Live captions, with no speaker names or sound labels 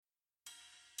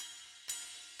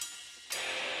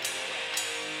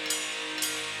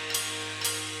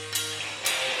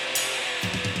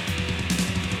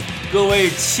各位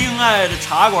亲爱的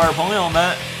茶馆朋友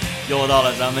们，又到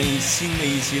了咱们新的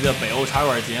一期的北欧茶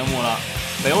馆节目了。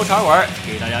北欧茶馆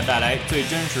给大家带来最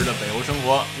真实的北欧生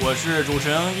活，我是主持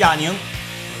人亚宁，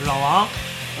我是老王，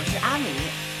我是阿米。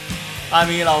阿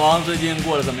米老王最近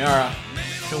过得怎么样啊？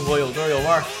生活有滋有味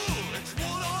儿？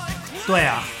对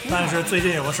啊，但是最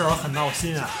近有个事儿我很闹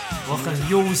心啊，我很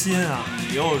忧心啊。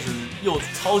你又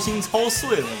操心操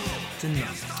碎了你，真的，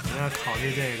我在考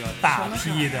虑这个大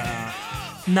批的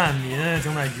难民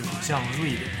正在涌向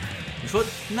瑞典。你说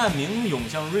难民涌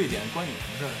向瑞典关你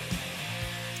什么事儿？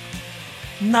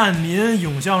难民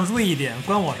涌向瑞典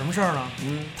关我什么事儿呢？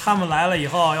他们来了以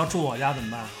后要住我家怎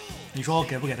么办？你说我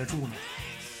给不给他住呢？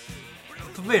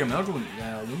他为什么要住你家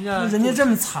呀？人家这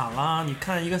么惨了，你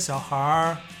看一个小孩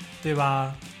儿，对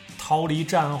吧？逃离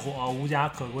战火，无家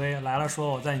可归，来了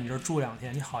说我在你这儿住2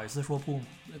天，你好意思说不吗？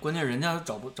关键人家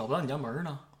找不到你家门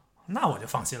呢，那我就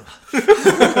放心了。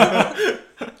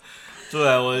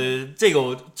对，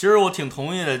其实我挺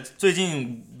同意的。最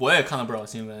近我也看了不少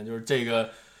新闻，就是这个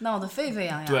闹得沸沸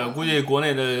扬扬。对，估计国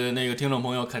内的那个听众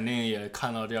朋友肯定也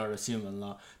看到这样的新闻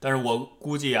了。但是我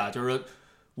估计啊，就是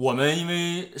我们因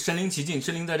为身临其境，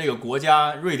身临在这个国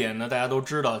家，瑞典呢，大家都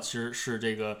知道，其实是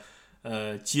这个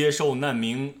接受难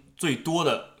民最多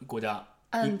的国家。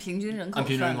按平均人口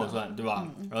算，对吧？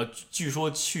然后据说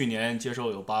去年接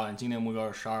受有8万，今年目标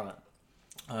是12万。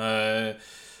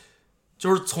就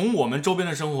是从我们周边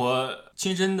的生活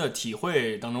亲身的体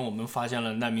会当中，我们发现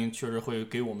了难民确实会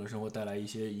给我们的生活带来一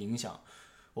些影响。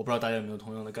我不知道大家有没有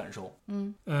同样的感受？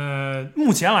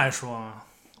目前来说，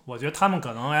我觉得他们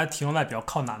可能还停留在比较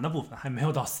靠南的部分，还没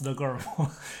有到斯德哥尔摩。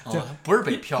不是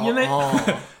北漂，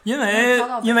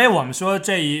因为我们说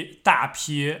这一大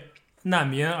批难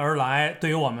民而来，对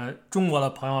于我们中国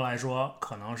的朋友来说，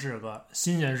可能是个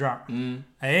新鲜事儿。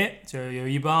就有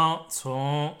一帮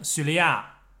从叙利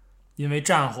亚因为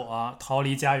战火逃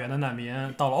离家园的难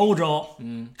民到了欧洲，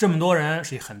这么多人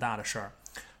是一很大的事儿。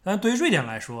但对于瑞典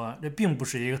来说，这并不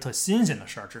是一个特新鲜的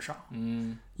事儿，至少，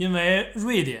因为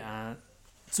瑞典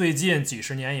最近几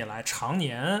十年以来，常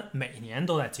年每年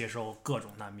都在接受各种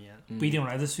难民，不一定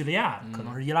来自叙利亚，可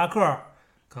能是伊拉克，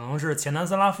可能是前南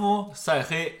斯拉夫、塞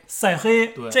黑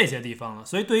这些地方了。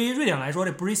所以对于瑞典来说，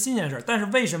这不是一新鲜事儿。但是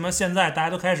为什么现在大家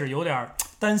都开始有点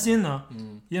担心呢？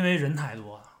因为人太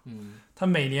多了。他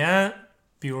每年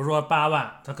比如说8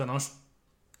万，他可能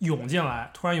涌进来，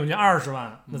突然涌进20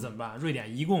万，那怎么办？瑞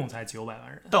典一共才900万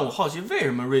人。但我好奇，为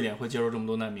什么瑞典会接受这么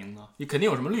多难民呢？你肯定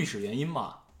有什么历史原因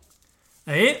吧？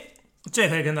这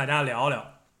可以跟大家聊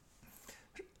聊。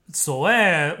所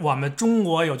谓我们中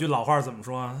国有句老话怎么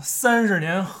说？30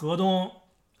年河东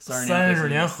，30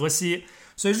年河西。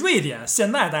所以瑞典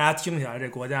现在大家听起来这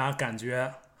国家感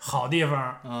觉好地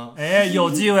方，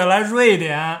有机会来瑞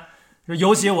典。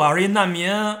尤其我要是一难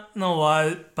民，那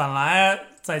我本来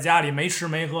在家里没吃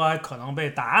没喝，可能被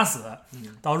打死。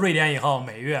到瑞典以后，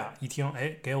每月一听，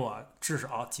给我至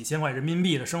少几千块人民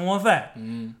币的生活费，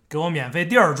给我免费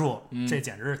地儿住，这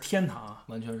简直是天堂啊！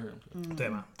完全是，对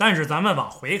吧？但是咱们往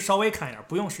回稍微看一点，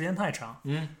不用时间太长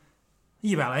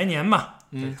，100来年吧，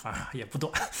好像也不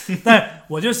短。但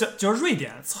我就想，就是瑞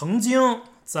典曾经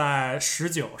在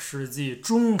19世纪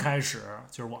中开始，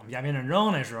就是我们鸦片战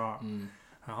争那时候，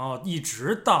然后一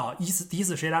直到第一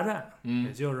次世界大战，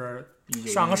也就是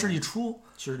上个世纪初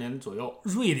70年左右，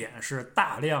瑞典是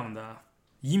大量的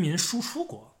移民输出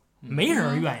国，没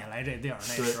人愿意来这地儿。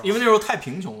那时候，因为那时候太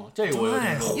贫穷了，这个我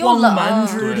荒蛮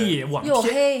之地，我们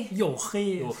又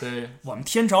黑，我们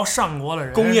天朝上国的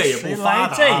人，工业也不发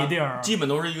达，这地儿基本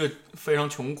都是一个非常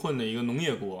穷困的一个农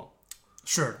业国。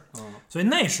是的，所以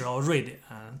那时候瑞典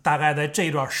大概在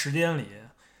这段时间里，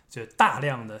就大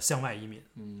量的向外移民。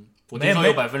我听说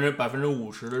有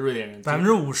50%的瑞典人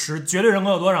，50%绝对人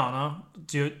口有多少呢？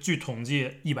据统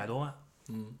计100多万。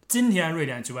今天瑞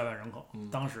典900万人口，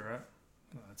当时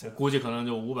我估计可能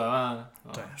就500万，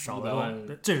对，少500万，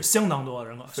这是相当多的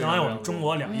人口，相当于我们中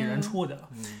国2亿人出去了。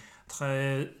他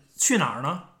去哪儿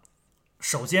呢？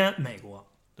首先美国，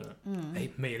对，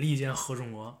美利坚合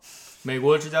众国，美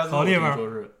国芝加哥好地方，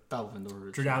大部分都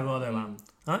是芝加哥，对吧？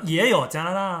也有加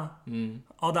拿大，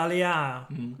澳大利亚，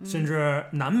甚至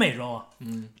南美洲，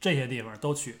这些地方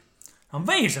都去。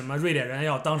为什么瑞典人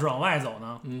要当时往外走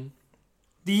呢？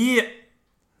第一，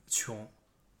穷，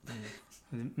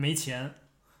没钱，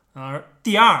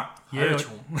第二也有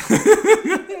穷，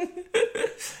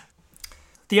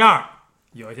第二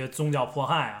有一些宗教迫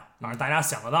害啊，反正大家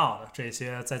想得到的这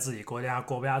些，在自己国家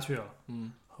过不下去了，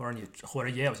或者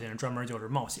也有些人专门就是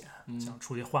冒险，想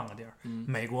出去换个地儿。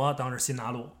美国当时新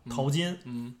大陆淘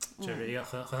金，这是一个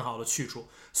很好的去处，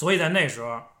所以在那时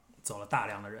候走了大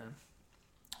量的人。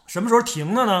什么时候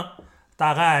停的呢？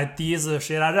大概第一次世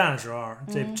界大战的时候，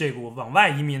这股往外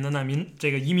移民的难民，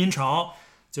这个移民潮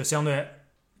就相对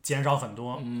减少很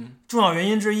多。重要原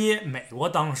因之一，美国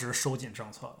当时收紧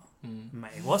政策了。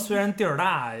美国虽然地儿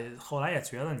大，后来也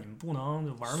觉得你们不能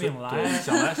就玩命来，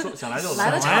想来就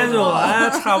来，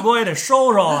差不多也得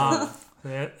收收了。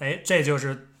所以，这就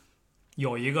是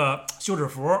有一个休止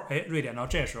符。瑞典到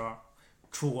这时候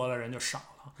出国的人就少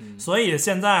了，所以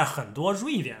现在很多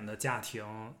瑞典的家庭，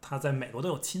他在美国都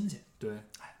有亲戚。对，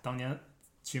当年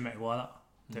去美国的，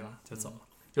对吧？就走了。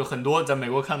就很多在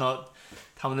美国看到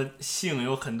他们的姓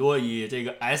有很多以这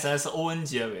个 SSON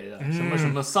结尾的，什么什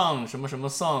么 song 什么什么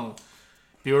song，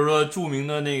 比如说著名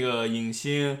的那个影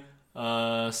星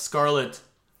Scarlett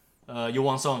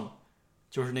Johansson，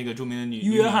 就是那个著名的女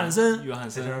约翰森，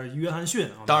这是约翰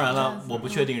逊。当然了，我不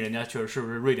确定人家确实是不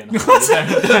是瑞典的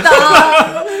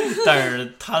但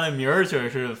是他的名儿确实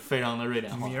是非常的瑞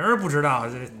典化。名儿不知道，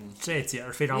这解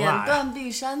释非常大呀。演断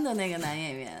臂山的那个男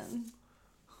演员。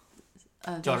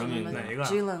叫什么名字？哪个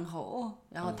 ？Gyllenhaal，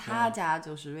 然后他家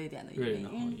就是瑞典的移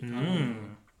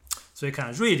民。所以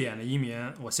看瑞典的移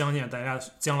民，我相信大家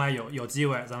将来有机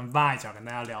会，咱们挖一下跟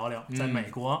大家聊聊，在美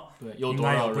国应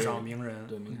该有不少名人，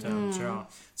对，知道。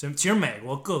其实美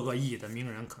国各个亿的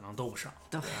名人可能都不少，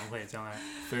咱会将来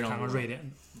看看瑞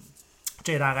典。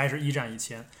这大概是一战以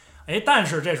前。但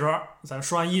是这时候咱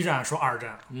说完一战，说二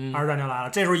战，二战就来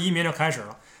了，这时候移民就开始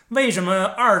了。为什么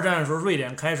二战的时候瑞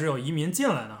典开始有移民进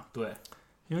来呢？对，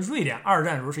因为瑞典二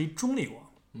战的时候是一中立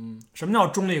国。什么叫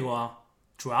中立国？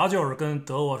主要就是跟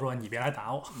德国说你别来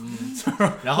打我，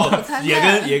然后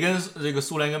也跟这个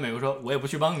苏联跟美国说，我也不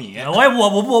去帮你，我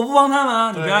不帮他们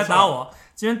啊，你别来打我。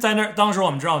因为在那当时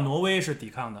我们知道挪威是抵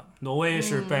抗的，挪威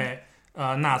是被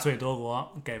纳粹德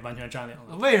国给完全占领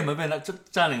了。为什么被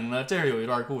占领呢？这是有一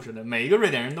段故事的，每一个瑞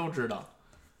典人都知道。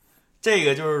这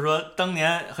个就是说，当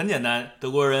年很简单，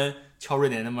德国人敲瑞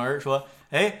典的门说：“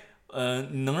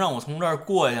你能让我从这儿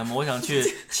过一下吗？我想去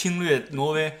侵略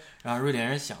挪威。”然后瑞典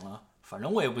人想了，反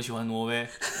正我也不喜欢挪威，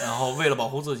然后为了保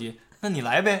护自己，那你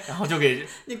来呗，然后就给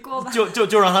你过吧，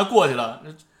就让他过去了。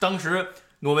当时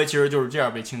挪威其实就是这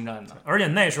样被侵占的，而且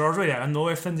那时候瑞典跟挪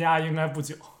威分家应该不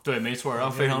久。对，没错，然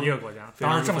后非常一个国家，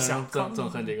当时正想憎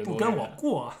恨这个挪威人，不跟我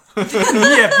过，你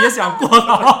也别想过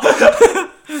好。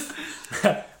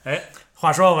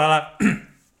话说回来，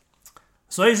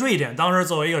所以瑞典当时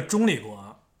作为一个中立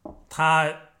国，它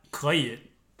可以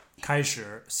开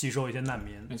始吸收一些难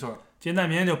民。没错，这些难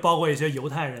民就包括一些犹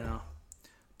太人啊，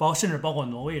甚至包括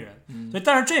挪威人。所以，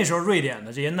但是这时候瑞典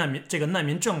的这些难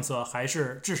民政策还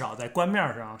是至少在官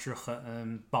面上是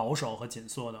很保守和紧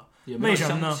缩的。为什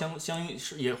么呢？相应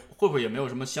是也会不会也没有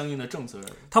什么相应的政策？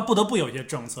他不得不有一些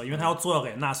政策，因为他要做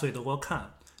给纳粹德国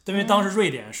看。因为当时瑞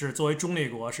典是作为中立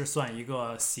国，是算一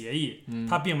个协议，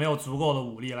他并没有足够的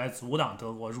武力来阻挡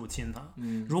德国入侵他。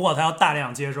如果他要大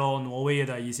量接收挪威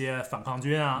的一些反抗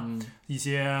军啊，一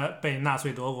些被纳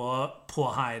粹德国迫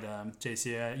害的这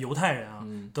些犹太人啊，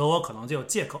德国可能就有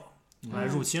借口来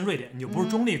入侵瑞典，你就不是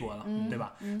中立国了，对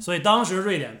吧？所以当时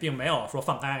瑞典并没有说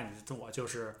放开我就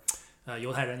是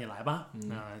犹太人你来吧，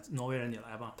挪威人你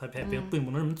来吧，他并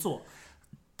不能这么做。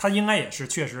他应该也是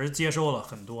确实接收了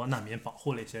很多难民，保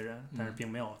护了一些人，但是并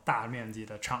没有大面积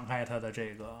的敞开他的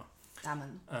这个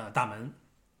大门。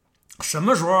什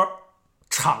么时候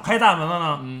敞开大门了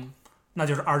呢？那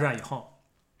就是二战以后。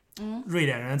瑞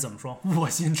典人怎么说？卧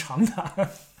薪尝胆，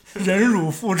忍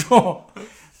辱负重。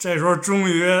这时候终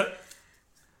于，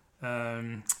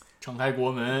敞开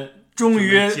国门。终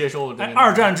于接受了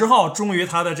二战之后，终于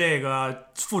他的这个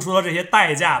付出了这些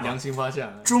代价吧，良心发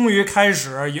现，终于开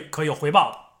始可有回报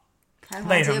了。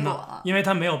为什么呢？因为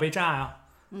它没有被炸呀，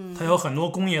它有很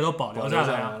多工业都保留下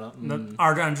来了。那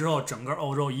二战之后，整个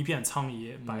欧洲一片苍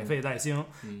夷，百废待兴。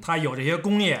它有这些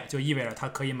工业，就意味着它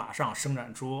可以马上生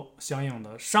产出相应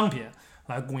的商品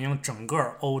来供应整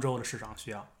个欧洲的市场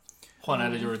需要。换来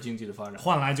的就是经济的发展，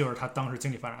换来就是它当时经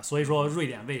济发展。所以说，瑞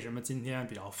典为什么今天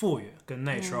比较富裕，跟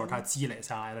那时候它积累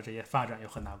下来的这些发展有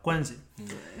很大关系。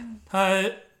它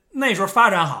那时候发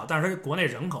展好，但是国内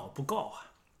人口不够啊。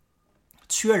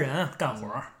缺人干活，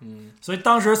所以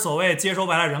当时所谓接收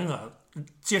外来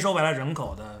人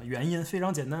口的原因非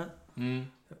常简单，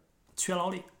缺劳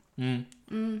力，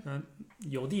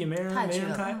有地没人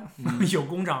开，有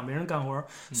工厂没人干活，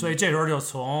所以这时候就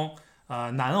从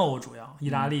南欧主要意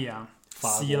大利啊、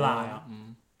希腊呀，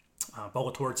包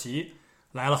括土耳其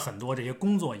来了很多这些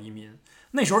工作移民。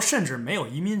那时候甚至没有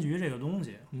移民局这个东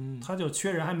西，他就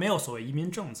缺人，还没有所谓移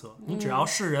民政策，你只要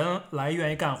是人来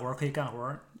愿意干活可以干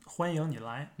活。欢迎你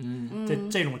来，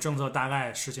这种政策大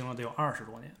概实行了得有20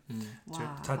多年，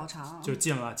他就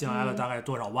进来了大概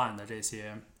多少万的这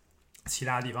些其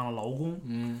他地方的劳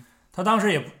工，他当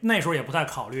时那时候也不太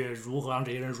考虑如何让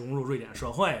这些人融入瑞典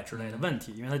社会之类的问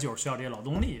题，因为他就是需要这些劳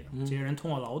动力，这些人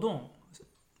通过劳动，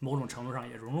某种程度上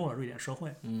也融入了瑞典社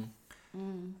会。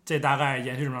这大概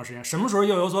延续这么长时间，什么时候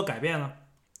又有所改变呢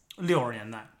？60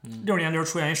年代，60年代时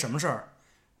出现一什么事儿？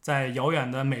在遥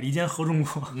远的美利坚合众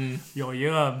国，有一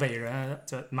个伟人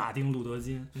叫马丁·路德·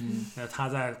金，他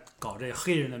在搞这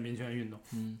黑人的民权运动。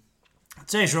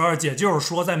这时候也就是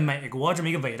说，在美国这么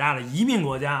一个伟大的移民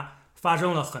国家，发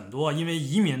生了很多因为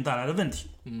移民带来的问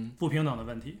题，不平等的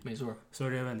问题，没错。所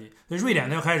以这些问题，所以瑞典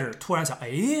就开始突然想，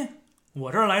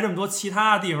我这儿来这么多其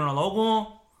他地方的劳工，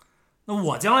那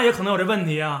我将来也可能有这问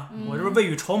题啊，我这不未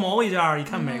雨绸缪一下，一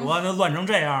看美国那乱成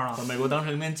这样了，把美国当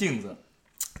成一面镜子，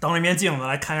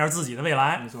来看一下自己的未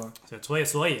来，没错。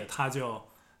所以他就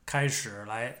开始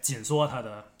来紧缩他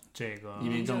的这个移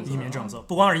民政策，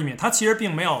不光是移民，他其实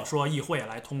并没有说议会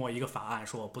来通过一个法案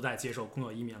说我不再接受工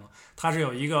作移民了，他是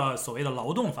有一个所谓的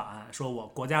劳动法案，说我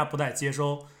国家不再接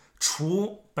收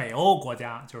除北欧国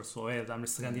家，就是所谓的咱们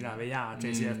斯堪的纳维亚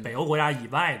这些北欧国家以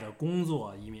外的工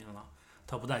作移民了，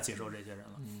他不再接受这些人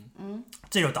了。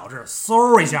这就导致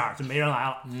嗖一下就没人来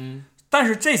了。但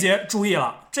是这些注意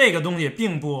了，这个东西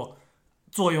并不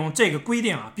作用，这个规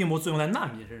定啊，并不作用在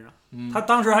难民身上。他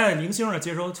当时还在零星的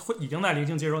接收，已经在零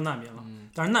星接收难民了，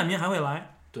但是难民还会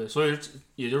来。对，所以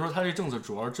也就是说，他这政策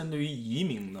主要针对于移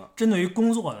民的，针对于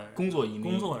工作的人，工作移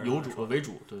民为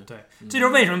主。对，这就是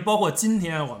为什么包括今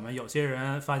天我们有些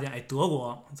人发现，德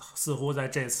国似乎在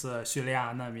这次叙利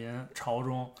亚难民潮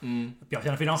中，表现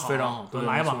得非常好，非常好。对，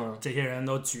来吧，这些人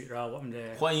都举着我们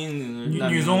这欢迎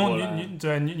女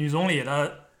总理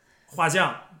的画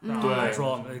像，来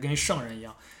说我们跟圣人一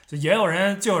样。就有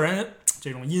人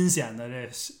这种阴险的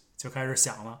就开始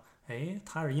想了。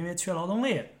他是因为缺劳动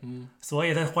力，所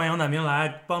以他欢迎难民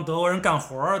来帮德国人干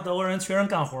活，德国人缺人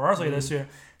干活，所以他去。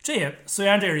这也虽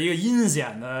然这是一个阴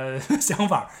险的想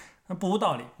法，但不无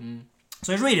道理。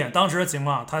所以瑞典当时的情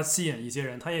况，他吸引一些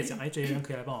人，他也想，这些人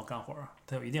可以来帮我干活，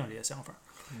他有一定这些想法。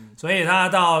所以他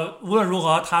无论如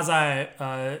何，他在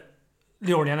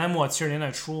60年代末70年代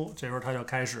初，这时候他就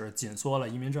开始紧缩了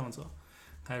移民政策。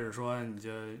开始说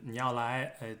你要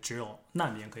来，只有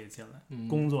难民可以进来，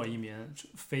工作移民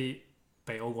非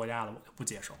北欧国家的我就不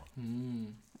接受了。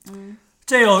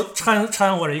这又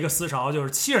掺和着一个思潮，就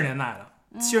是70年代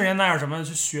的。70年代是什么？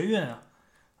是学运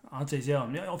啊，这些我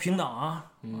们要平等啊，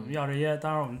我们要这些。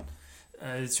当然我们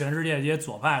全世界这些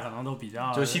左派可能都比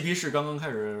较，就嬉皮士刚刚开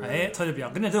始，他就比较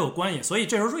跟这都有关系。所以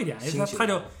这时候瑞典他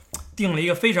就定了一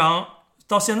个非常。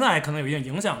到现在可能有一定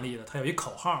影响力的，它有一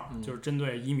口号，就是针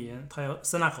对移民，它有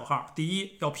3大口号：第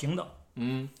一要平等，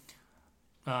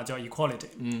叫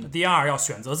equality，第二要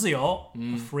选择自由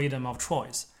，freedom of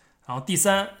choice，然后第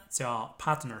3叫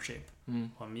partnership，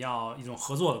我们要一种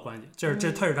合作的关系。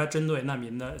它是它针对难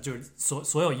民的，就是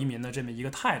所有移民的这么一个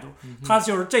态度。它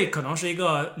就是这可能是一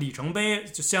个里程碑，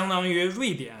就相当于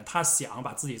瑞典，它想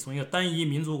把自己从一个单一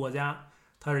民族国家，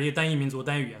它是一个单一民族、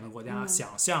单一语言的国家，想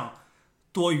向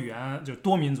多语言就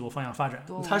多民族方向发展。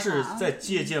他是在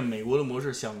借鉴美国的模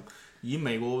式，想以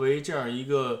美国为这样一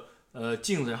个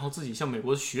镜子，然后自己向美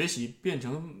国学习，变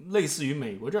成类似于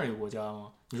美国这样一个国家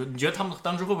吗？你觉得他们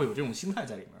当时会不会有这种心态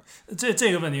在里面？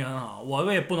这个问题很好，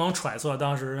我也不能揣测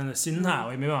当时人的心态，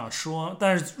我也没办法说。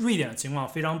但是瑞典的情况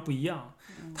非常不一样，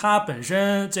它本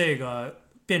身这个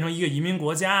变成一个移民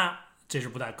国家，这是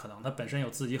不太可能。它本身有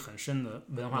自己很深的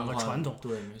文化和传统，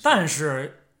对，但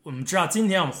是。我们知道，今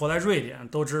天我们活在瑞典，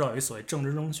都知道有一所谓政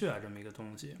治正确这么一个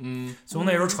东西，从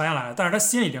那时候传下来的。但是他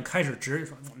心里已经开始直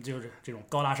说，我们就是这种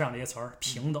高大上这些词儿，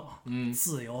平等、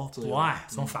自由、博爱，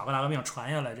从法国大革命传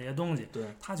下来这些东西，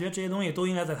他觉得这些东西都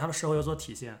应该在他的社会有所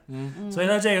体现。所以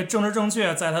他这个政治正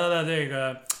确在他的这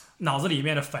个脑子里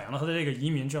面的反映到他的这个移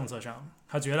民政策上，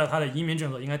他觉得他的移民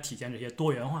政策应该体现这些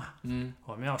多元化。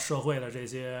我们要社会的这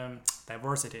些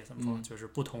diversity 怎么说，就是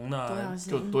不同的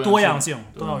多样性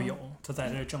都要有。它在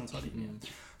这个政策里面，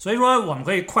所以说我们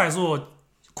可以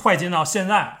快进到现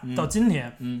在，到今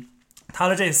天，它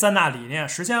的这3大理念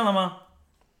实现了吗？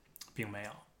并没有。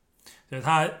就是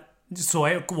它所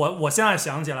谓我现在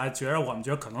想起来，我们觉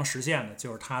得可能实现的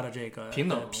就是它的这个平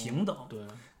等，对，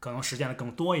可能实现的更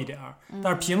多一点。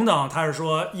但是平等，它是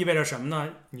说意味着什么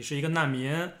呢？你是一个难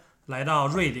民来到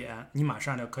瑞典，你马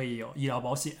上就可以有医疗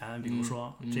保险，比如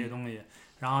说这些东西。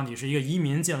然后你是一个移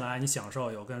民进来，你享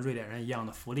受有跟瑞典人一样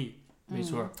的福利。没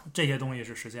错，这些东西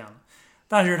是实现了，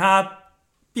但是它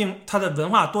的文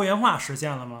化多元化实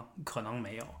现了吗？可能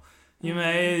没有，因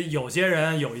为有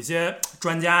一些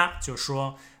专家就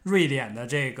说，瑞典的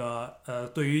这个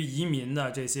对于移民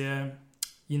的这些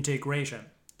integration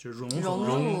就是融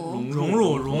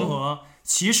合，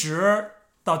其实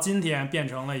到今天变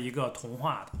成了一个同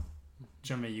化的，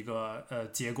这么一个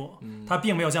结果。它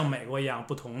并没有像美国一样，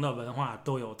不同的文化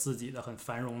都有自己的很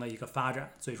繁荣的一个发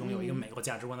展，最终有一个美国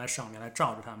价值观在上面来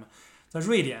罩着他们。在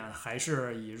瑞典还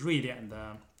是以瑞典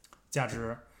的价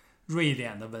值、瑞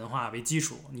典的文化为基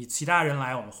础，你其他人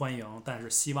来我们欢迎，但是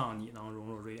希望你能融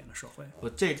入瑞典的社会。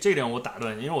这点我打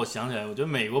断你，因为我想起来，我觉得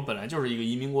美国本来就是一个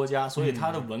移民国家，所以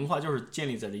它的文化就是建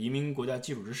立在这移民国家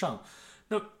基础之上。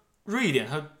那瑞典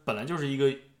它本来就是一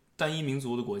个单一民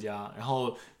族的国家，然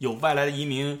后有外来的移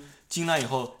民进来以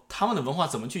后，他们的文化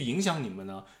怎么去影响你们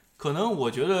呢？可能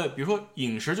我觉得，比如说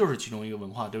饮食就是其中一个文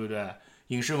化，对不对？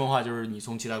饮食文化就是你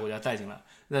从其他国家带进来。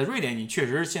在瑞典，你确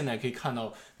实现在可以看到，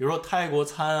比如说泰国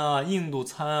餐啊、印度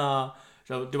餐啊，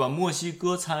对吧？墨西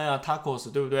哥餐啊 ，tacos，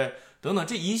 对不对？等等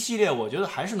这一系列，我觉得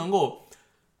还是能够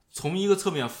从一个侧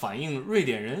面反映瑞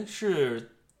典人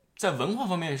是在文化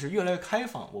方面是越来越开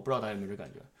放。我不知道大家有没有这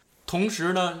感觉。同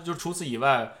时呢，就除此以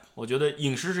外，我觉得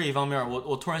饮食是一方面。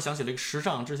我突然想起了一个时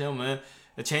尚，之前我们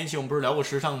前一期我们不是聊过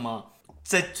时尚吗？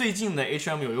在最近的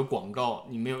H&M 有一个广告，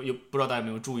你也不知道大家有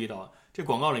没有注意到？这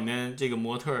广告里面这个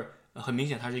模特很明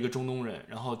显他是一个中东人，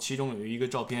然后其中有一个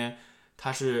照片，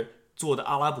他是做的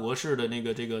阿拉伯式的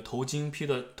这个头巾披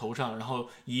在头上，然后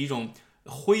以一种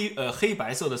黑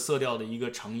白色的色调的一个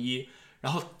长衣，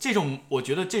然后我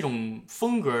觉得这种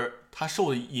风格它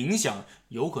受的影响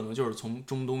有可能就是从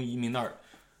中东移民那儿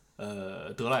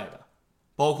得来的。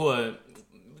包括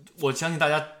我相信大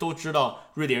家都知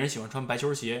道瑞典人喜欢穿白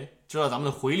球鞋，知道咱们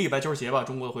的回力白球鞋吧？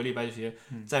中国的回力白球鞋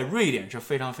在瑞典是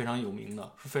非常非常有名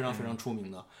的，是非常非常出名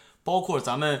的。包括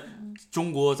咱们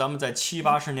中国，咱们在70、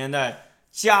80年代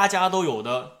家家都有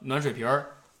的暖水瓶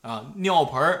啊、尿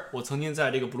盆，我曾经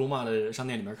在这个布鲁玛的商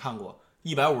店里面看过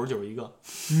，159一个，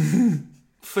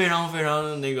非常非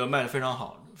常卖的非常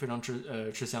好，非常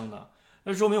吃香的。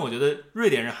那说明我觉得瑞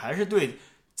典人还是对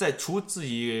在除自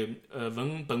己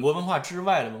本国文化之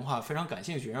外的文化非常感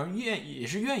兴趣，然后也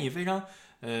是愿意非常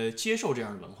接受这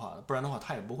样的文化的，不然的话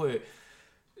他也不会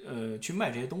去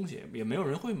卖这些东西，也没有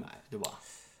人会买，对吧？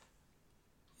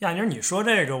亚宁，你说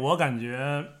这个，我感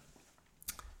觉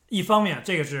一方面，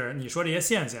这个是你说这些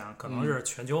现象可能是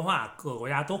全球化，各个国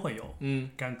家都会有。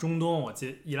干中东，我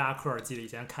记伊拉克，记得以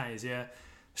前看一些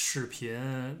视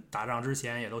频，打仗之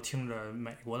前也都听着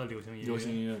美国的流行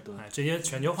音乐，对，这些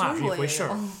全球化是一回事儿。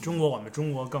我们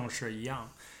中国更是一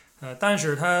样。但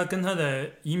是它跟它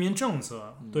的移民政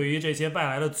策，对于这些外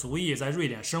来的族裔在瑞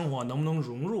典生活能不能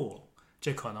融入，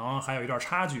这可能还有一段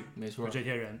差距。没错，这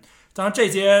些人。当然，这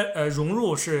些融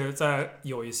入是在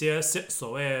有一些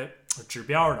所谓指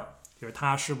标的，就是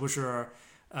他是不是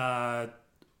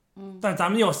但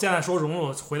咱们又现在说融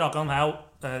入，回到刚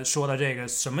才说的这个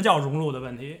什么叫融入的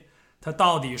问题，它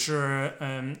到底是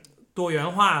多元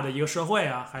化的一个社会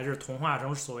啊，还是同化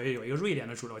成所谓有一个瑞典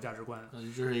的主流价值观？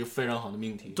这是一个非常好的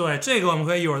命题。对，这个我们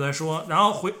可以一会儿再说。然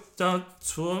后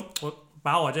我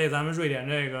把咱们瑞典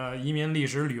这个移民历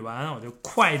史捋完，我就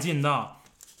快进到。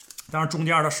当然，中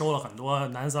间他收了很多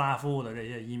南斯拉夫的这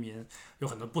些移民，有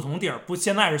很多不同地儿。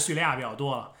现在是叙利亚比较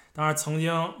多了。当然，曾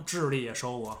经智利也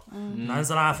收过，南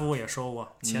斯拉夫也收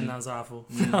过，前南斯拉夫。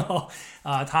然后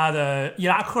他的伊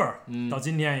拉克到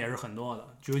今天也是很多的，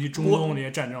尤其中东这些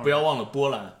战争。不要忘了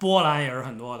波兰也是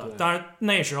很多的。当然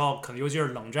那时候可能尤其是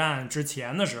冷战之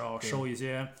前的时候，收一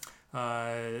些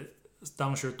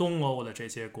当时东欧的这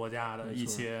些国家的一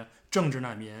些政治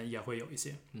难民也会有一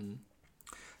些。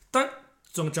但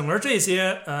整个这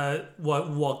些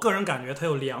我个人感觉它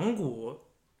有两股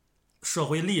社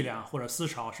会力量或者思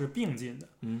潮是并进的。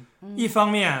一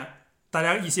方面大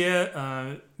家一些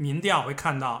民调会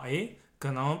看到，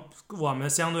可能我们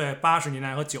相对80年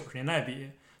代和90年代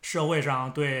比，社会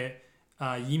上对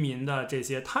移民的这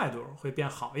些态度会变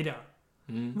好一点。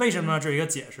为什么呢？这有一个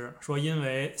解释，说因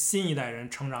为新一代人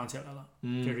成长起来了，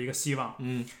这是一个希望。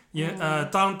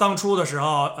当初的时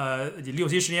候60、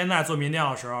70年代做民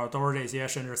调的时候，都是这些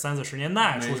甚至30、40年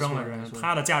代出生的人，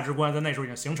他的价值观在那时候已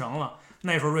经形成了。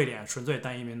那时候瑞典纯粹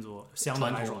单一民族，相对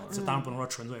来说，当然不能说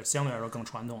纯粹，相对来说更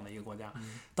传统的一个国家。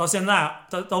到现在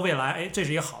到未来，这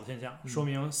是一个好的现象，说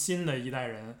明新的一代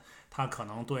人他可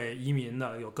能对移民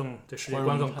的对世界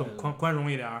观更宽容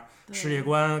一点，世界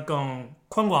观更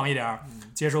宽广一点，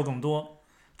接受更多，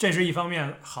这是一方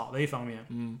面好的一方面。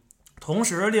同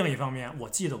时另一方面，我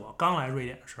记得我刚来瑞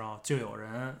典的时候，就有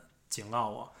人警告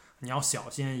我，你要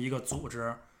小心一个组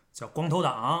织叫光头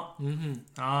党。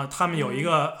然后他们有一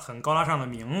个很高大上的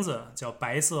名字，叫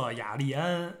白色雅利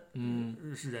安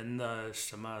人的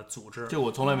什么组织，这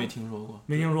我从来没听说过。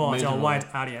没听说过，叫 White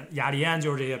Alien， 雅利安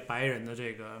就是这些白人的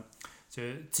这个就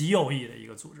极右翼的一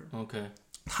个组织。OK，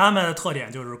 他们的特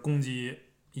点就是攻击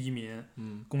移民，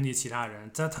攻击其他人。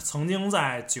他曾经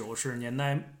在80年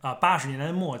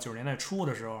代末90年代初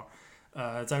的时候，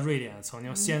在瑞典曾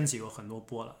经掀起过很多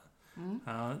波澜。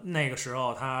那个时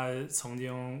候他曾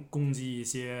经攻击一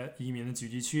些移民的聚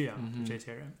集区啊，这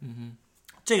些人。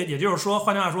这个也就是说，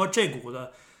换句话说，这股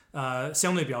的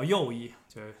相对比较右翼，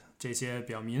就是这些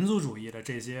比较民族主义的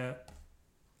这些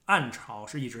暗潮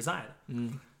是一直在的。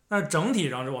但整体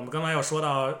上，我们刚才要说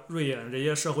到瑞典的这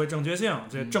些社会正确性，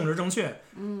这政治正确，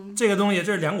这个东西，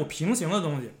这是两股平行的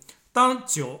东西。当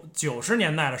90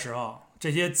年代的时候，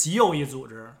这些极右翼组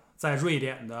织在瑞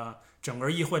典的整个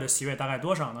议会的席位大概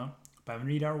多少呢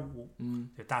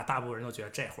？1.5%。大部分人都觉得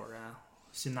这伙人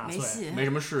新纳粹没什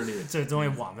么势力，这东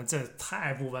西我们这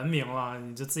太不文明了，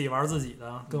你就自己玩自己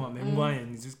的，跟我没什么关系，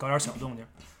你就搞点小动静。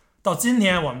到今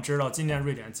天，我们知道，今天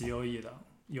瑞典极右翼的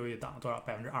右翼党多少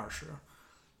？20%。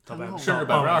甚至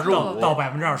25%到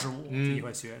25%，议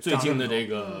会学最近的这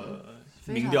个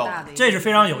民调，这是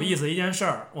非常有意思的一件事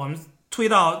儿。我们推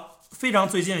到非常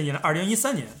最近的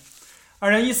2013年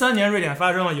，2013年瑞典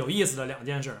发生了有意思的2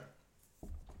件事。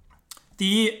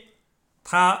第一，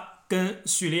他跟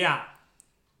叙利亚，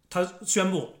他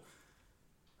宣布，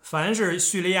凡是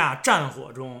叙利亚战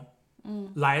火中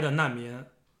来的难民，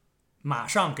马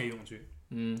上给永居。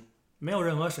没有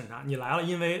任何审查，你来了，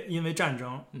因为战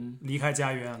争，离开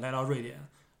家园来到瑞典，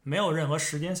没有任何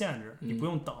时间限制，你不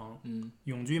用等，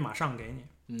永居马上给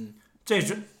你。这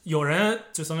是有人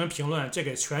就曾经评论，这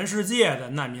给全世界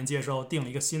的难民接收定了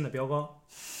一个新的标高，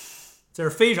这是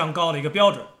非常高的一个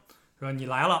标准，说你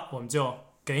来了，我们就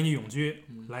给你永居，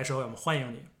来社会我们欢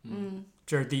迎你。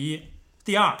这是第一。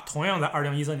第二，同样在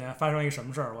2013年发生一个什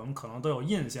么事儿，我们可能都有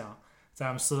印象，在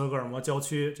我们斯德哥尔摩郊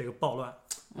区这个暴乱。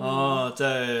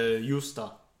在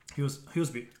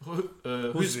Husby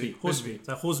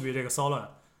在 Husby 这个骚乱，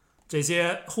这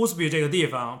些 Husby 这个地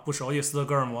方不熟悉斯德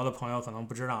哥尔摩的朋友可能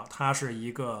不知道，它是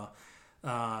一个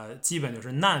基本就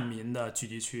是难民的聚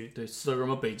集区。对，斯德哥尔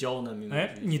摩北郊难民的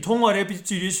聚集区。你通过这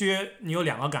聚集区，你有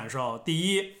2个感受。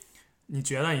第一，你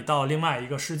觉得你到了另外一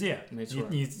个世界，没错。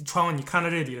你穿过，你看到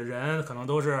这里的人可能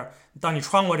都是，当你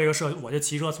穿过这个我就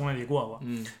骑车从那里过过，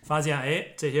发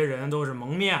现这些人都是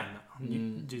蒙面的。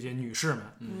这些女士们，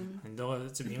你都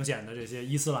明显的这些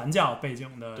伊斯兰教背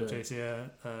景的这些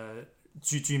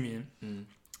居民，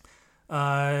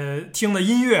听的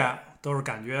音乐都是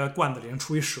感觉罐子里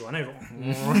出一蛇那种，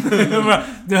是不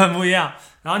是？就很不一样。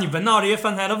然后你闻到这些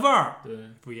饭菜的味儿，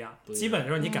不一样。基本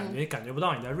上你感觉不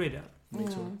到你在瑞典，没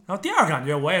错。然后第二感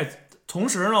觉，同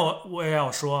时呢，我也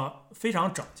要说，非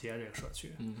常整洁这个社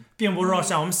区，并不是说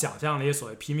像我们想象的一些所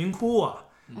谓贫民窟啊。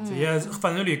这些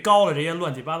犯罪率高的这些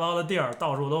乱七八糟的地儿，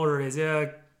到处都是这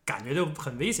些，感觉就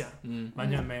很危险。完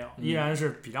全没有，依然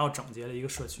是比较整洁的一个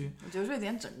社区。我觉得瑞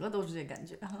典整个都是这感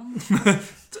觉。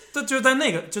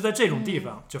就在这种地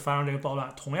方就发生这个暴乱，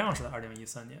同样是在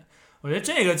2013年。我觉得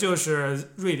这个就是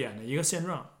瑞典的一个现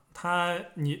状。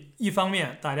你一方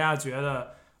面大家觉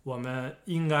得我们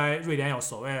应该瑞典有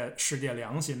所谓世界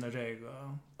良心的这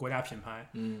个国家品牌，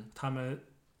他们。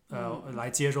来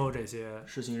接收这些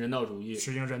实行人道主义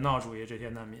这些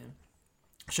难民，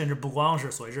甚至不光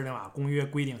是所谓日内瓦公约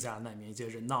规定下的难民，一些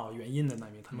人道原因的难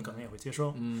民，他们可能也会接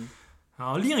收。然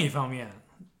后另一方面，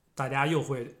大家又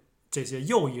会这些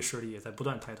右翼势力也在不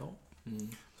断抬头。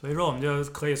所以说我们就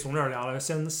可以从这儿聊聊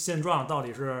现状到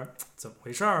底是怎么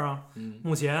回事啊？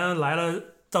目前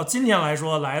到今天来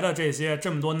说来的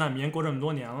这么多难民，过这么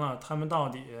多年了，他们到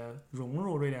底融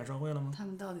入瑞典社会了吗？他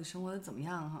们到底生活的怎么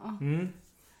样哈？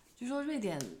据说瑞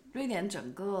典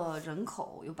整个人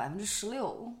口有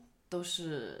16%都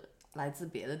是来自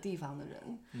别的地方的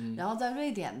人，然后在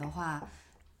瑞典的话，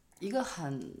一个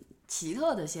很奇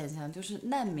特的现象就是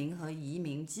难民和移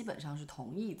民基本上是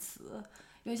同义词，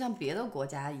因为像别的国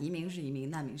家，移民是移民，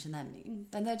难民是难民，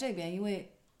但在这边因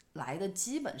为来的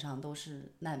基本上都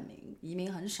是难民，移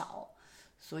民很少，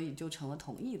所以就成了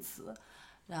同义词。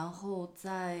然后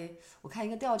我看一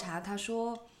个调查，他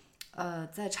说。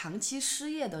在长期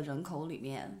失业的人口里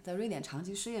面，在瑞典长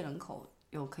期失业人口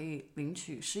有可以领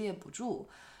取失业补助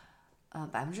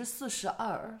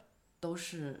，42%都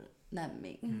是难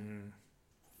民。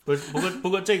不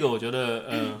过这个我觉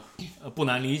得不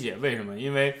难理解，为什么？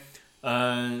因为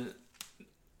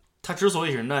他之所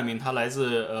以是难民，他来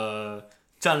自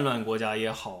战乱国家也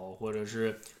好，或者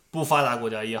是不发达国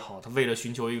家也好，他为了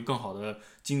寻求一个更好的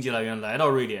经济来源来到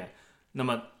瑞典，那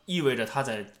么意味着他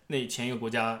在那前一个国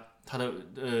家。他的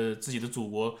自己的祖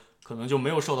国可能就没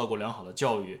有受到过良好的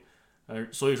教育，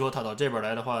所以说他到这边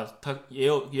来的话，他也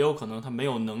有可能他没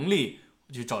有能力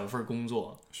去找一份工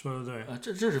作。说的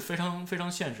对，这是非常非常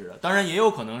现实的。当然也有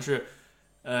可能是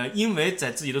因为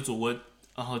在自己的祖国，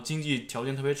然后经济条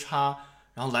件特别差，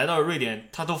然然后来到瑞典，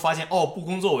他都发现不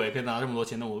工作我也可以拿这么多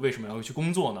钱，那我为什么要去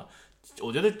工作呢？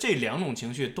我觉得这两种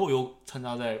情绪都有掺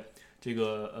杂在这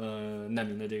个难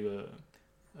民的这个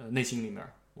内心里面，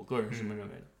我个人是这么认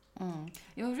为的。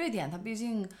因为瑞典它毕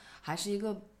竟还是一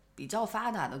个比较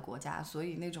发达的国家，所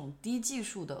以那种低技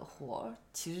术的活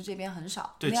其实这边很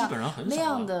少，对，基本上很少，那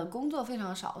样的工作非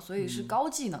常少，所以是高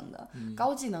技能的。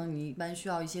高技能你一般需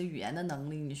要一些语言的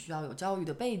能力，你需要有教育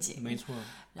的背景，没错。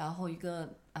然后一个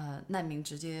难民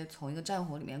直接从一个战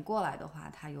火里面过来的话，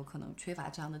他有可能缺乏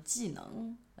这样的技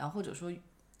能，然后或者说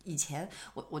以前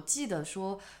我记得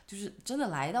说，就是真的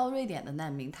来到瑞典的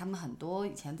难民，他们很多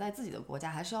以前在自己的国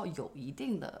家还是要有一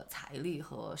定的财力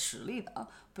和实力的，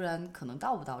不然可能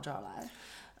到不到这儿来。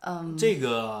这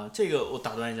个我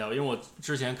打断一下，因为我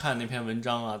之前看那篇文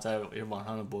章啊，在网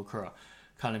上的博客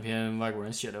看了一篇外国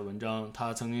人写的文章，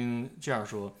他曾经这样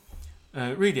说，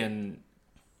瑞典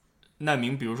难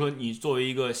民，比如说你作为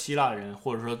一个希腊人，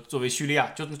或者说作为叙利亚，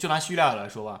就拿叙利亚来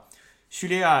说吧，叙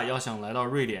利亚要想来到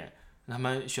瑞典，他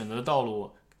们选择的道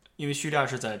路，因为叙利亚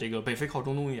是在这个北非靠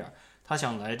中东一点，他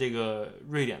想来这个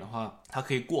瑞典的话，他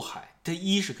可以过海，这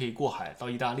一是可以过海到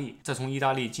意大利，再从意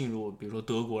大利进入比如说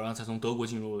德国，然后再从德国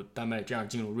进入丹麦，这样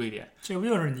进入瑞典。这不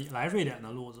就是你来瑞典的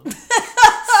路子吗？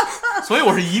所以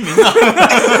我是移民啊。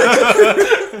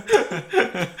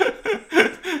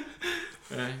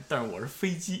但是我是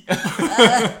飞机。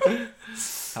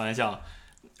开玩笑。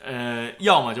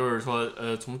要么就是说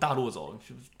从大陆走，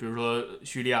比如说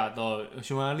叙利亚到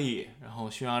匈牙利，然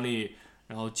后匈牙利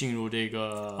然后进入这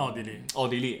个奥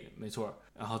地利没错，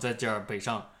然后再这样北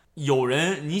上。有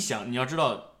人你要知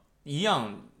道一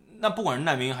样，那不管是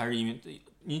难民还是移民，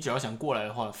你只要想过来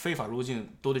的话，非法入境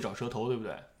都得找蛇头，对不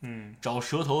对？找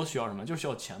蛇头需要什么？就是需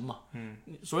要钱嘛。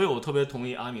所以我特别同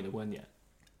意阿米的观点，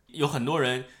有很多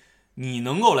人你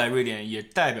能够来瑞典，也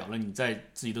代表了你在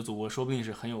自己的祖国说不定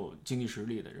是很有经济实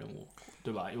力的人物，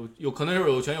对吧？有可能是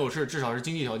有权有势，至少是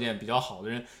经济条件比较好的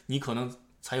人，你可能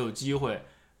才有机会，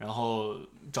然后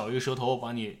找一个蛇头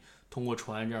把你通过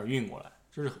船这样运过来，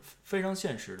这是非常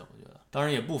现实的，我觉得。当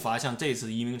然也不乏像这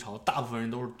次移民潮，大部分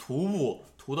人都是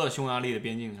徒到匈牙利的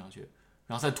边境上去，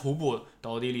然后再徒步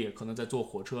到奥地利，可能再坐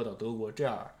火车到德国，这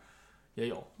样也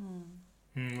有。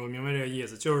我明白这个意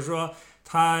思，就是说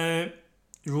他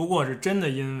如果是真的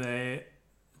因为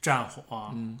战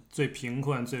火，最贫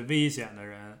困最危险的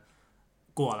人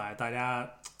过来，大家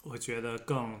我觉得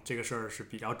这个事儿是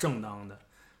比较正当的。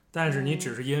但是你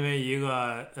只是因为一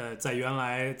个在原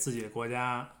来自己的国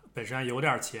家本身有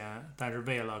点钱，但是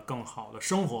为了更好的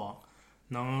生活，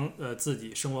能自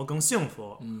己生活更幸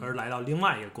福，而来到另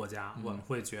外一个国家，我们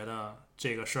会觉得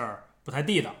这个事儿不太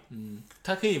地道。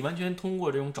他可以完全通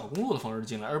过这种找工作的方式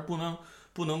进来，而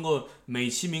不能够美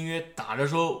其名曰打着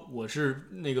说我是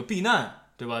那个避难，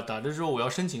对吧？打着说我要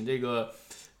申请这个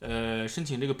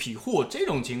庇护，这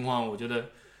种情况我觉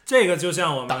得这个就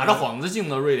像我们打着幌子进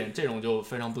到瑞典，这种就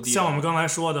非常不地道。像我们刚才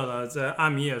说的了，在阿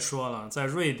米也说了，在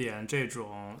瑞典这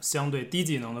种相对低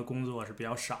技能的工作是比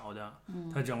较少的。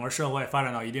它整个社会发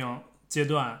展到一定阶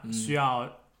段，需要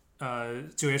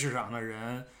就业市场的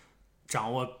人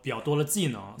掌握比较多的技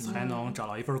能，才能找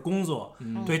到一份工作。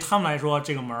对于他们来说，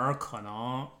这个可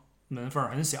能门缝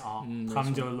很小，他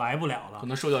们就来不了了，可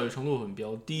能受教育程度比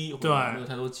较低，对，没有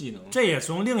太多技能。这也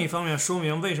从另一方面说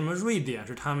明为什么瑞典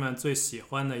是他们最喜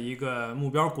欢的一个目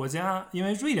标国家。因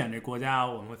为瑞典这国家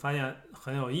我们会发现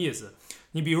很有意思，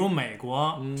你比如美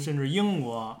国，甚至英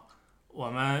国，我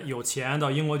们有钱到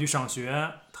英国去上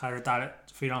学，它是大家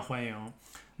非常欢迎。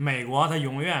美国它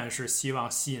永远是希望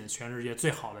吸引全世界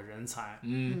最好的人才，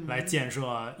来建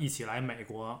设一起来美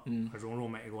国，融入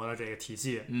美国的这个体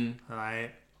系，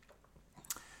来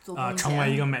成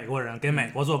为一个美国人，给美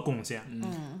国做贡献。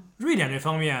瑞典这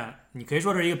方面，你可以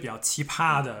说是一个比较奇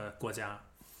葩的国家。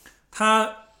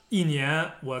它一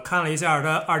年，我看了一下，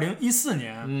它2014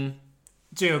年，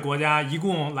这个国家一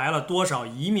共来了多少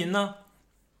移民呢？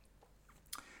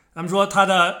咱们说它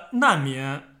的难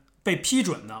民被批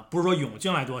准的，不是说涌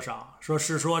进来多少，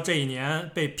是说这一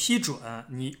年被批准，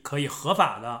你可以合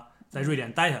法的在瑞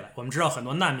典待下来。我们知道很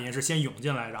多难民是先涌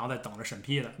进来，然后再等着审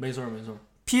批的。没错。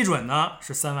批准呢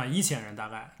是31000人，大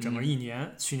概整个一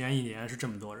年，去年一年是这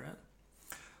么多人。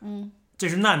这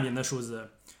是难民的数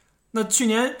字。那去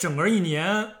年整个一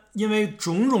年，因为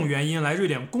种种原因来瑞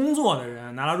典工作的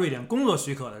人，拿到瑞典工作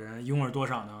许可的人，一共是多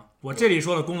少呢？我这里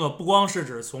说的工作不光是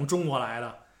指从中国来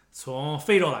的，从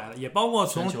非洲来的，也包括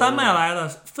从丹麦来的、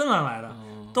芬兰来的，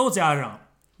都加上，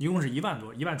一共是1万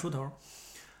多，1万出头。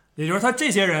也就是他这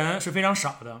些人是非常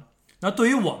少的。那对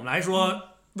于我们来说，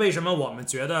为什么我们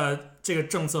觉得这个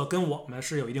政策跟我们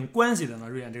是有一定关系的呢？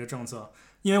瑞典这个政策，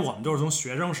因为我们都是从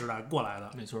学生时代过来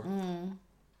的。没错。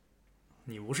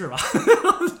你不是吧？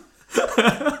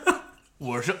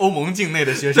我是欧盟境内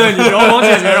的学生，对，你是欧盟境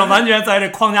内学生，完全在这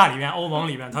框架里面，欧盟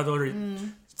里面它都是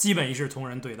基本一视同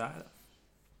仁对待的。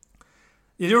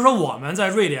也就是说，我们在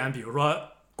瑞典，比如说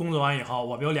工作完以后，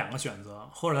我们有2个选择，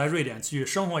或者在瑞典继续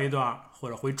生活一段，或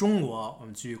者回中国我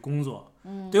们继续工作。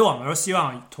对于我们来说，希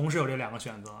望同时有这2个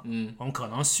选择。我们可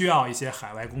能需要一些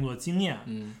海外工作经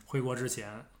验。回国之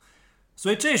前，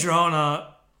所以这时候呢，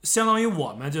相当于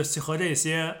我们就和这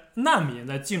些难民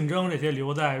在竞争这些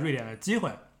留在瑞典的机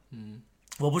会。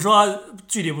我不说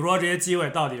具体不说这些机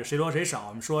会到底谁多谁少，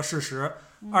我们说事实。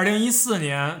2014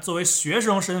年作为学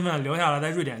生身份留下来在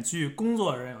瑞典继续工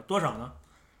作的人有多少呢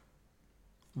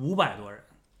？500多人，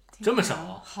这么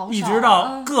少，一直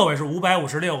到个位是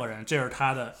556个人，这是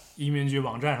他的移民局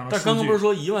网站上的数据。但刚刚不是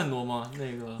说1万多吗？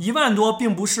那个1万多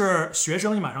并不是学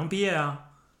生你马上毕业啊，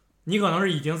你可能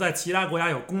是已经在其他国家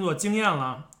有工作经验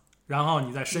了，然后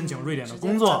你再申请瑞典的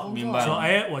工作。明白了。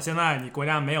说我现在你国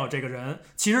家没有这个人，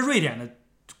其实瑞典的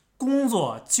工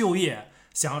作就业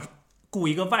想雇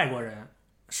一个外国人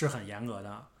是很严格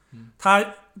的，他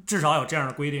至少有这样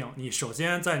的规定：你首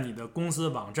先在你的公司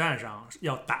网站上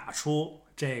要打出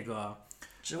这个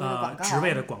职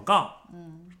位的广告，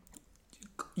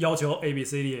要求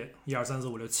ABCD 1、2、3、4、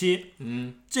5、6、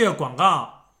7，这个广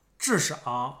告至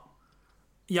少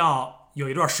要有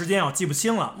一段时间，要记不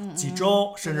清了，几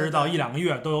周甚至到1、2个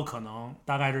月都有可能，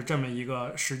大概是这么一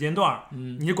个时间段。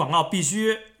你的广告必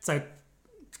须在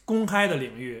公开的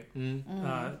领域，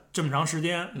这么长时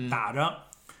间打着。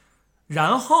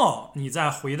然后你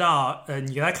再回到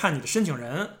你再看你的申请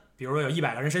人，比如说有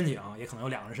100个人申请，也可能有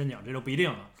2个人申请，这就不一定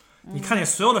了。你看你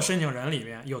所有的申请人里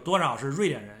面有多少是瑞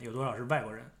典人，有多少是外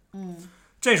国人。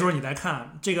这时候你再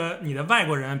看这个你的外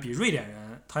国人比瑞典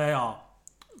人他要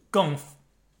更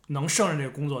能胜任这个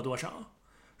工作多少。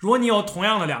如果你有同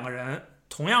样的2个人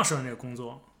同样胜任这个工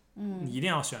作，你一定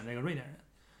要选这个瑞典人。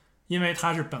因为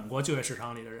他是本国就业市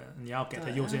场里的人，你要给他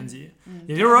优先级。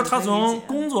也就是说，他从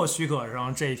工作许可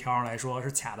上这一条上来说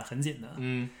是卡得很紧的。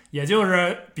也就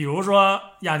是比如说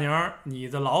亚宁，你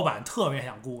的老板特别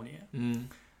想雇你，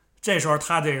这时候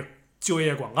他这就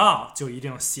业广告就一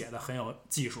定写的很有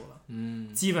技术了，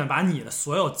基本把你的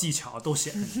所有技巧都写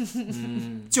进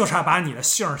去，就差把你的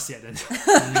姓写进去，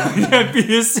必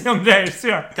须姓这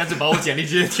姓，干脆把我简历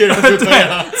直接贴上就可以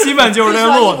了。基本就是这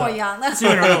路子，基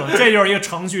本上这就是一个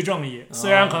程序正义。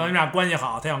虽然可能你俩关系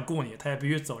好，他想雇你，他也必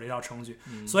须走这条程序。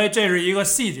所以这是一个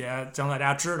细节，让大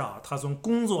家知道他从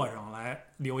工作上来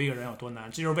留一个人有多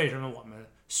难。这就是为什么我们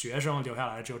学生留下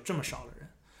来只有这么少的人。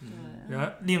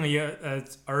另一个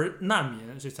而难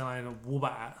民就相当于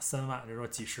500、3万，就是说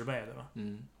几十倍，对吧？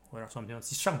我有点算不清，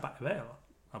上百倍了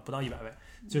啊，不到100倍，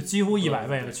就几乎100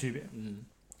倍的区别。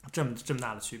这么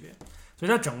大的区别，所以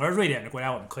在整个瑞典这国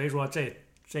家，我们可以说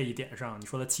这一点上，你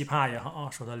说的奇葩也好，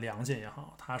说的良心也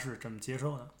好，他是这么接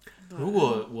受的。如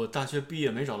果我大学毕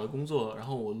业没找到工作，然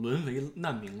后我沦为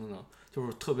难民了呢，就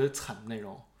是特别惨的那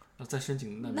种。再申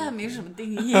请难民什么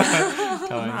定义？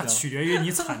那取决于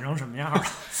你惨成什么样了。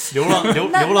流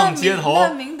浪街头。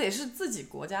难民得是自己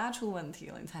国家出问题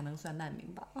了，你才能算难民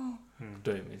吧？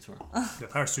对，没错。对，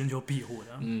他是寻求庇护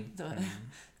的。对，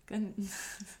跟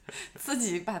自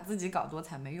己把自己搞多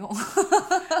惨没用，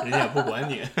人家也不管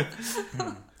你。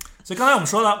所以刚才我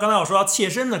说到切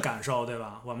身的感受，对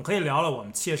吧？我们可以聊聊我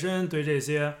们切身对这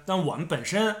些，但我们本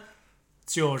身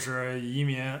就是移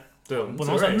民。对，我们不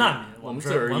能算难民，我们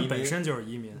本身就是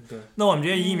移民。对，那我们这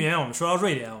些移民，我们说到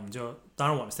瑞典，我们就当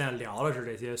然我们现在聊的是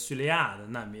这些叙利亚的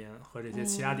难民和这些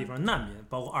其他地方的难民，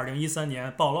包括2013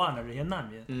年暴乱的这些难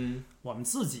民。我们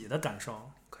自己的感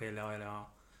受可以聊一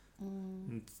聊。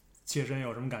切身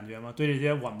有什么感觉吗？对这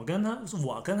些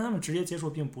我跟他们直接接触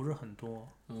并不是很多。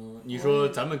你说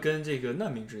咱们跟这个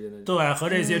难民之间的对，和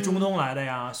这些中东来的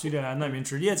呀、叙利亚难民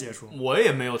直接接触，我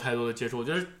也没有太多的接触。我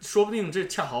觉得说不定这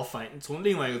恰好从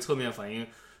另外一个侧面反映，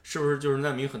是不是就是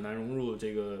难民很难融入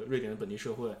这个瑞典的本地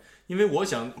社会？因为我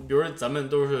想，比如说咱们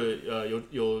都是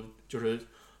有就是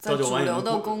朝九晚五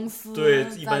的公司，对，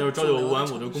一般就是朝九晚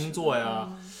五的工作呀。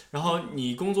然后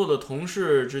你工作的同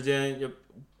事之间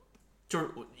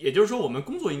也就是说，我们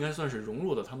工作应该算是融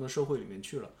入到他们的社会里面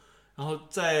去了。然后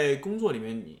在工作里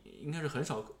面，你应该是很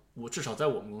少，我至少在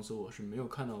我们公司我是没有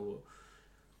看到过，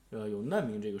有难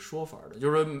民这个说法的。就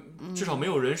是说，至少没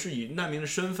有人是以难民的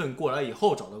身份过来以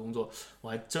后找到工作，我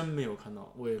还真没有看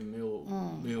到，我也没有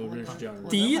认识这样的人。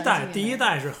第一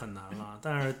代是很难了，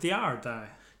但是第二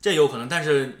代这有可能，但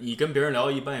是你跟别人聊，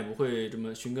一般也不会这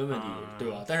么寻根问底，对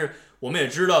吧？但是我们也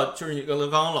知道，就是你刚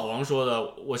刚老王说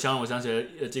的，我想起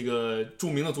来，这个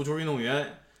著名的足球运动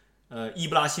员，伊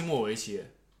布拉希莫维奇，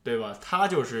对吧？他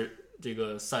就是这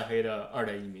个塞黑的2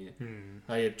代移民，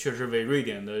他也确实为瑞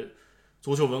典的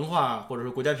足球文化或者是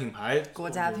国家品牌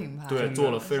对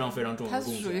做了非常非常重要的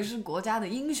贡献。他属于是国家的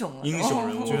英雄了，英雄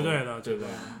人物，绝对的，对吧？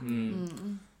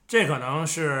这可能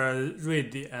是瑞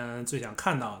典最想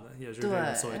看到的，也是这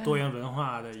个所谓多元文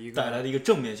化的一个带来的一个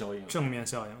正面效应。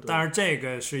但是这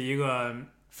个是一个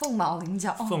凤毛麟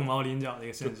角的一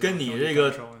个现象，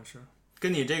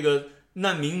跟你这个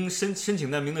难民申请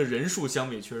难民的人数相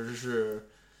比，确实是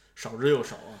少之又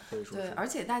少啊，可以说是。对，而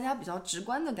且大家比较直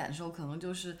观的感受，可能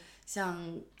就是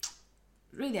像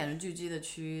瑞典人聚集的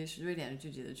区是瑞典人聚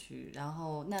集的区，然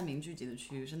后难民聚集的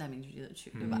区是难民聚集的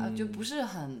区，对吧？就不是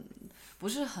很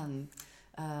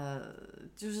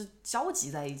就是交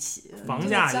集在一起，房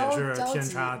价也是天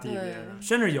差地别的，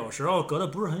甚至有时候隔得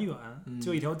不是很远，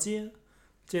就一条街，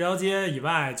这条街以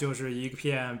外就是一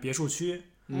片别墅区，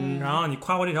然后你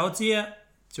跨过这条街，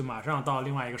就马上到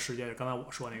另外一个世界，刚才我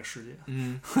说那个世界，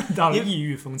到了异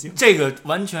域风情。这个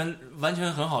完全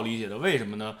很好理解的，为什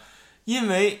么呢？因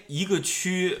为一个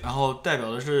区，然后代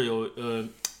表的是有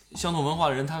相同文化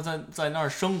的人，他在那儿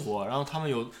生活，然后他们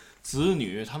有子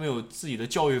女，他们有自己的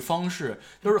教育方式，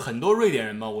就是很多瑞典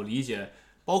人吧，我理解，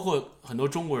包括很多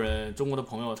中国人、中国的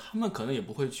朋友，他们可能也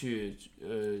不会去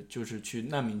就是去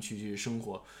难民区去生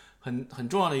活。很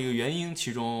重要的一个原因，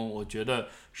其中我觉得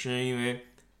是因为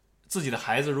自己的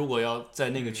孩子如果要在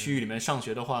那个区域里面上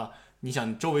学的话，你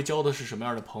想周围交的是什么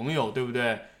样的朋友，对不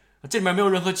对？这里面没有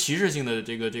任何歧视性的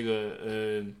这个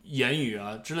言语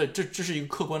啊之类，这是一个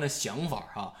客观的想法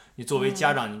啊。你作为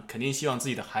家长，你肯定希望自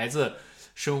己的孩子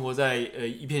生活在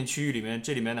一片区域里面，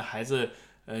这里面的孩子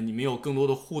你们有更多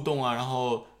的互动啊，然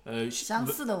后相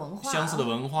似的文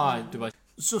化，对吧？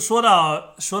说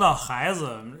到孩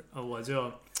子，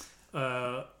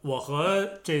我和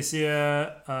这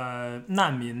些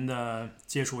难民的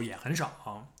接触也很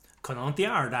少，可能第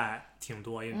2代挺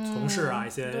多，因为同事啊，一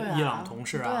些伊朗同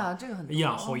事啊，这个很多伊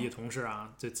朗后裔同事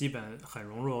啊，就基本很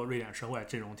融入瑞典社会，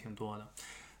这种挺多的。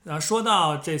然后说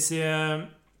到这些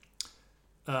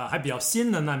还比较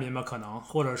新的难民吧，可能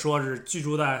或者说是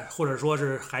或者说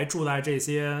是还住在这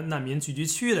些难民聚集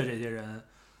区的这些人，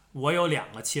我有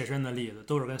2个切身的例子，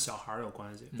都是跟小孩有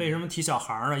关系。为什么提小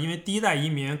孩呢？因为第1代移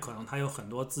民可能他有很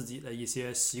多自己的一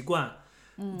些习惯，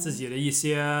自己的一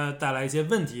些带来一些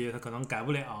问题，他可能改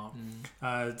不了，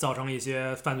造成一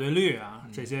些犯罪率啊，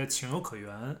这些情有可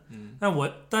原。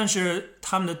但是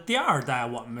他们的第2代，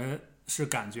我们是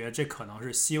感觉这可能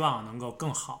是希望能够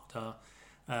更好的，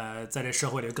在这社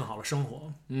会里更好的生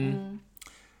活。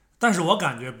但是我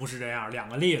感觉不是这样。2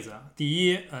个例子，第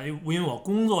一，因为我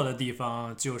工作的地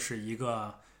方就是一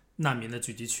个难民的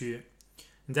聚集区。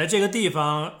你在这个地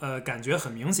方，感觉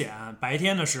很明显。白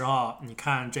天的时候，你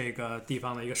看这个地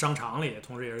方的一个商场里，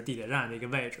同时也是地铁站的一个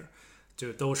位置，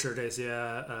就都是这些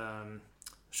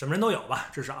什么人都有吧，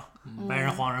至少白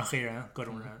人、黄人、黑人各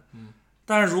种人。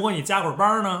但是如果你加会儿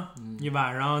班呢，你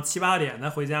晚上7、8点再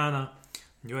回家呢，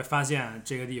你就会发现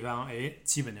这个地方，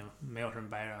基本就没有什么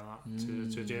白人了，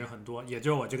就这人很多。也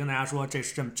就是我就跟大家说，这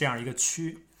是这样一个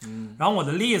区。然后我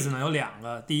的例子呢有2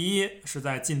个，第一是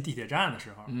在进地铁站的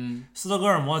时候，斯德哥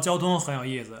尔摩交通很有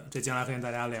意思，这将来可以跟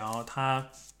大家聊。它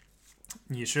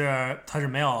是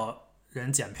没有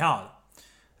人检票的，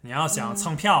你要想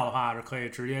蹭票的话是可以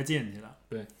直接进去的。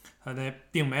对，它那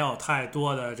并没有太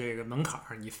多的这个门槛，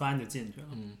你翻就进去了。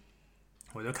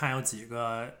我就看有几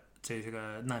个这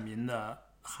个难民的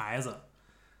孩子，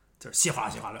就是稀哗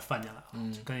稀哗的翻进来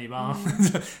了，就跟一帮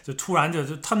就突然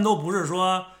就他们都不是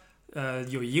说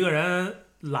有一个人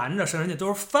拦着，甚至都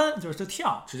是翻，就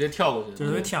跳，直接跳过去，就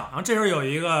直接跳。然后这时候有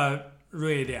一个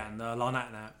瑞典的老奶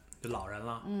奶，就老人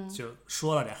了，就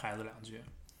说了这孩子2句，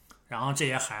然后这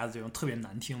些孩子就用特别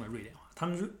难听的瑞典话，他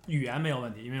们语言没有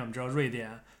问题，因为我们知道瑞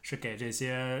典是给这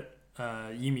些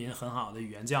移民很好的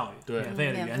语言教育，免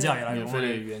费的语言教育来融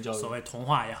入所谓同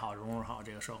化也好，融入好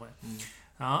这个社会。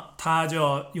然后他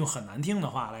就用很难听的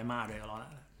话来骂这个老奶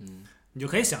奶。你就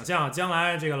可以想象，将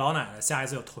来这个老奶奶下一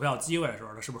次有投票机会的时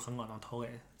候，她是不是很可能投给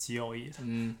极右翼的？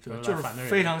就是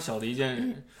非常小的一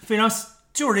件，非常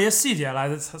就是这些细节来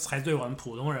的才对我们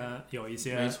普通人有一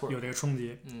些有这个冲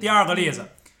击。第2个例子，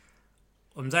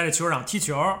我们在这球场踢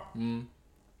球，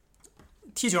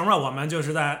踢球嘛，我们就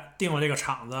是在定了这个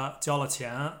场子，交了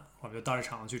钱，我们就到这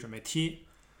场子去准备踢。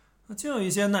就有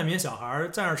一些难民小孩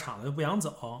在那场子就不想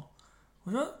走。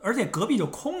我说，而且隔壁就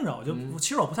空着，其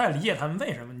实我不太理解他们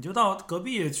为什么，你就到隔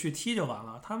壁去踢就完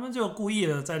了，他们就故意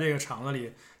的在这个场子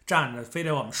里站着，非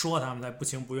得我们说他们才不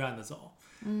情不愿的走。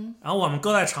然后我们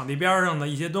搁在场地边上的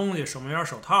一些东西，守门员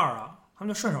手套啊，他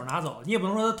们就顺手拿走，你也不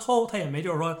能说他偷，他也没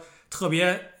就是说特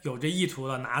别有这意图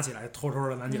的拿起来偷偷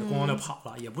的拦截咣咣就跑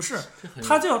了，也不是，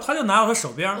他就拿到他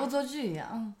手边，恶作剧一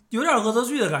样，有点恶作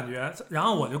剧的感觉。然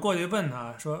后我就过去问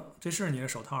他说：“这是你的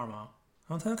手套吗？”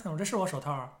然后他就看我，这是我手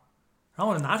套。然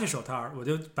后我就拿起手套，我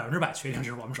就100%确定这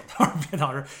是我们手套，别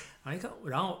导致。然后一看，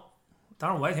然后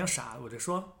当时我也挺傻的，我就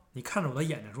说：“你看着我的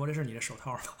眼睛说这是你的手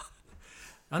套吗？”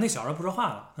然后那小孩不说话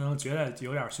了，他觉得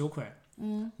有点羞愧。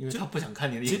因为他不想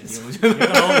看你的眼睛，我觉得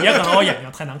也可能我眼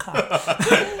睛太难看了。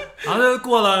然后就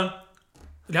过了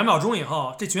2秒钟以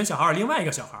后，这群小孩另外一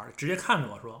个小孩直接看着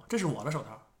我说：“这是我的手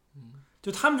套。”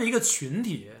就他们这一个群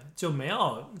体就没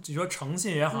有，就说诚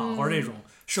信也好，或者这种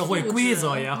社会规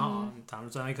则也好，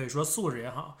咱也可以说素质也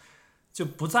好，就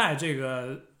不在这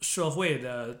个社会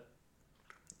的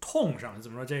痛上，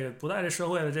怎么说？这个不在这社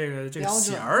会的这个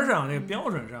弦儿上，这个标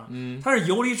准上，它是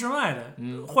游离之外的。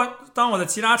当我在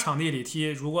其他场地里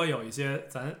踢，如果有一些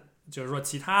咱就是说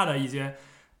其他的一些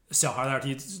小孩在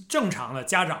这踢，正常的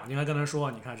家长应该跟他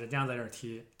说，你看人家在这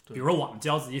踢。比如说我们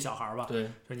教自己小孩吧，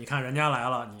对，就你看人家来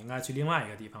了，你应该去另外一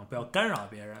个地方，不要干扰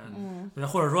别人，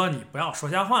或者说你不要说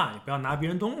瞎话，你不要拿别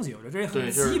人东西，我觉得这是很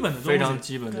基本的东西，非常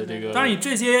基本的这个。当然，你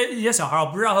一些小孩，我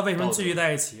不知道他为什么聚集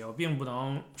在一起，我并不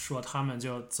能说他们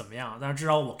就怎么样，但是至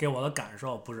少我给我的感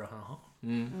受不是很好。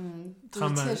他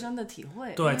们切身的体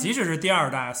会，对，即使是第2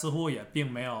代，似乎也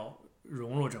并没有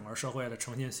融入整个社会的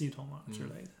诚信系统啊之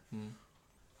类的。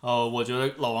我觉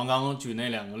得老王刚刚举那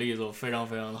2个例子非常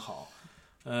非常的好。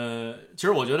其实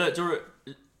我觉得就是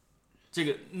这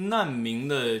个难民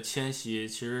的迁徙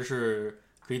其实是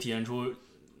可以体现出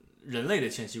人类的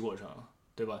迁徙过程，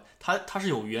对吧？它是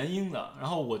有原因的，然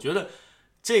后我觉得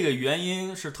这个原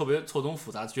因是特别错综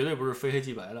复杂，绝对不是非黑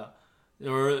即白的，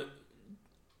就是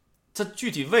它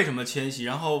具体为什么迁徙，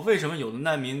然后为什么有的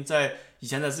难民以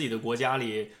前在自己的国家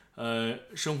里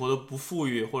生活的不富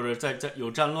裕，或者在有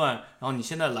战乱，然后你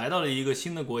现在来到了一个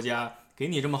新的国家，给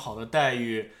你这么好的待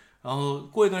遇，然后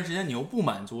过一段时间你又不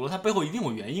满足了，它背后一定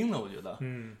有原因的，我觉得。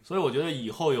所以我觉得以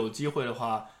后有机会的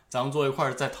话，咱们坐一块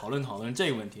儿再讨论讨论这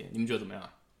个问题，你们觉得怎么样？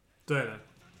对的，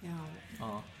挺好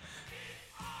的。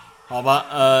好吧，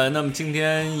那么今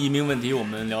天移民问题我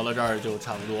们聊到这儿就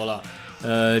差不多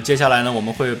了。接下来呢，我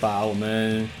们会把我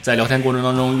们在聊天过程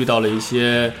当中遇到了一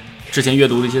些之前阅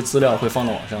读的一些资料会放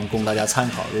到网上供大家参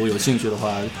考，如果有兴趣的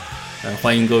话，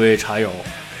欢迎各位茶友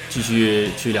继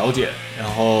续去了解，然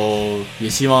后也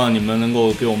希望你们能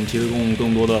够给我们提供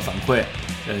更多的反馈，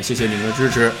谢谢你们的支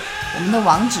持。我们的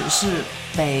网址是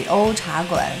北欧茶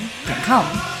馆.com，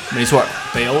 没错，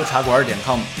北欧茶馆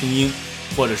.com拼音，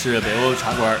或者是北欧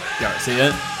茶馆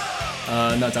.cn。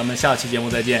那咱们下期节目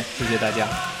再见，谢谢大家，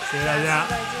谢谢大家，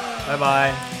拜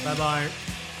拜，拜拜。